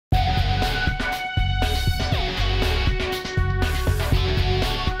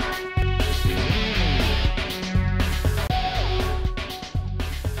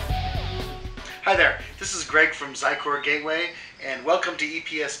Greg from Zycor Gateway, and welcome to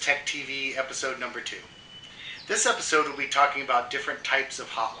EPS Tech TV episode number 2. This episode will be talking about different types of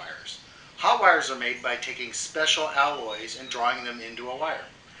hot wires. Hot wires are made by taking special alloys and drawing them into a wire.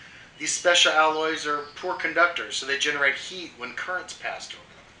 These special alloys are poor conductors, so they generate heat when currents pass over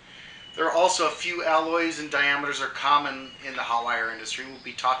them. There are also a few alloys and diameters are common in the hot wire industry. We'll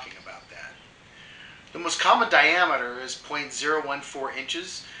be talking about that. The most common diameter is 0.014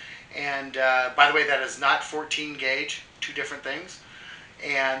 inches. And by the way, that is not 14 gauge, two different things.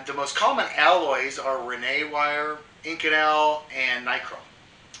 And the most common alloys are Rene wire, Inconel, and nichrome.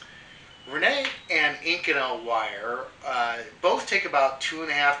 Rene and Inconel wire both take about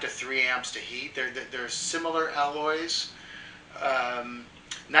 2.5 to 3 amps to heat. They're similar alloys.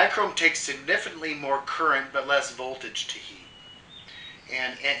 Nichrome takes significantly more current but less voltage to heat.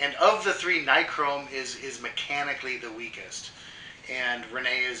 And of the three, nichrome is mechanically the weakest, and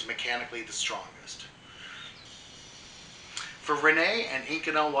Rene is mechanically the strongest. For Rene and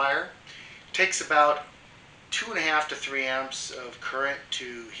Inconel wire, it takes about 2.5 to 3 amps of current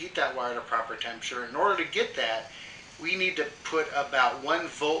to heat that wire to proper temperature. In order to get that, we need to put about 1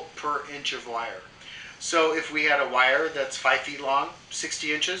 volt per inch of wire. So if we had a wire that's 5 feet long,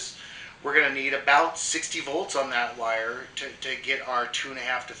 60 inches, we're going to need about 60 volts on that wire to get our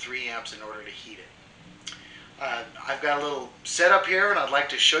 2.5 to 3 amps in order to heat it. I've got a little setup here, and I'd like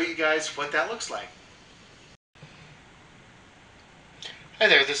to show you guys what that looks like. Hi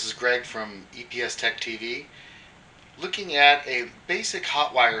there, this is Greg from EPS Tech TV, looking at a basic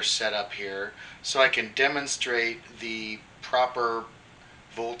hot wire setup here so I can demonstrate the proper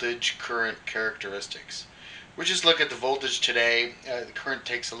voltage current characteristics. We'll just look at the voltage today. The current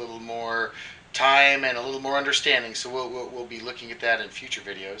takes a little more time and a little more understanding, so we'll be looking at that in future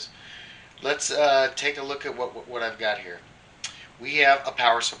videos. Let's take a look at what I've got here. We have a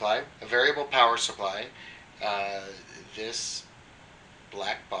power supply, a variable power supply, this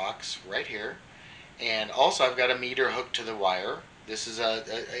black box right here, and also I've got a meter hooked to the wire. This is a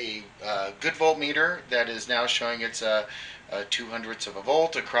good volt meter that is now showing it's a 0.02 of a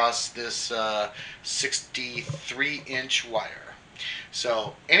volt across this 63-inch wire.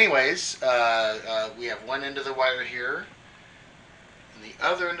 So anyways, we have one end of the wire here, the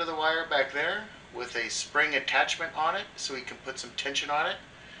other end of the wire back there with a spring attachment on it so we can put some tension on it.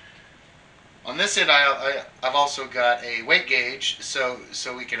 On this end I've also got a weight gauge so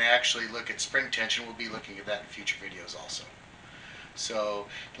we can actually look at spring tension. We'll be looking at that in future videos also. So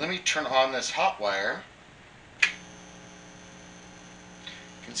let me turn on this hot wire. You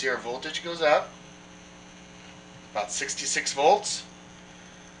can see our voltage goes up about 66 volts.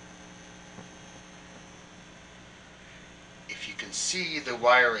 If you can see, the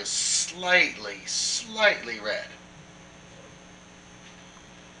wire is slightly red.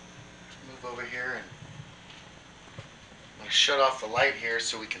 Move over here, and I'm going to shut off the light here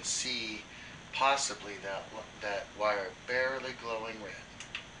so we can see possibly that wire barely glowing red.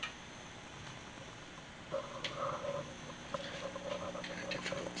 Kind of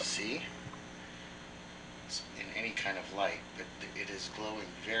difficult to see in any kind of light, but it is glowing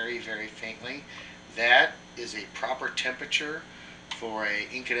very faintly. That is a proper temperature for a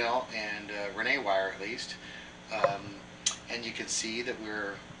Inconel and Rene wire at least. And you can see that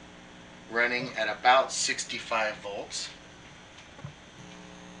we're running at about 65 volts.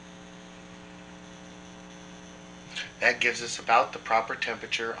 That gives us about the proper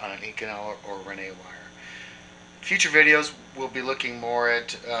temperature on an Inconel or Rene wire. Future videos we'll be looking more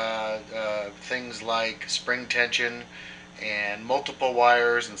at things like spring tension and multiple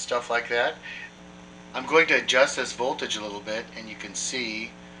wires and stuff like that. I'm going to adjust this voltage a little bit, and you can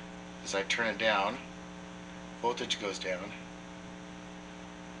see as I turn it down, voltage goes down,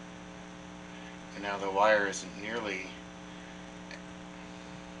 and now the wire isn't nearly.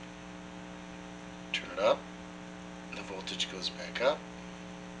 Turn it up, and the voltage goes back up.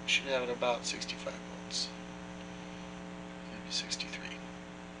 Should have it about 65 volts, maybe 63.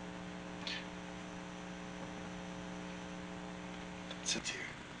 That's it here.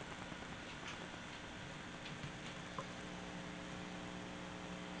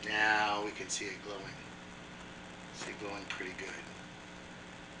 Now we can see it glowing. See it glowing pretty good.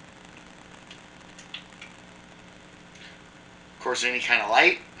 Of course, any kind of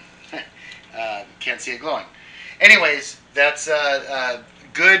light, can't see it glowing. Anyways, that's a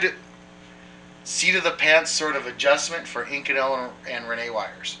good seat of the pants sort of adjustment for Inconel and Rene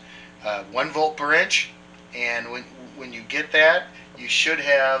wires. 1 volt per inch, and when you get that, you should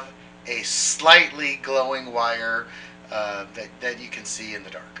have a slightly glowing wire that you can see in the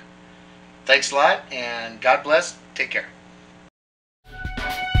dark. Thanks a lot, and God bless. Take care.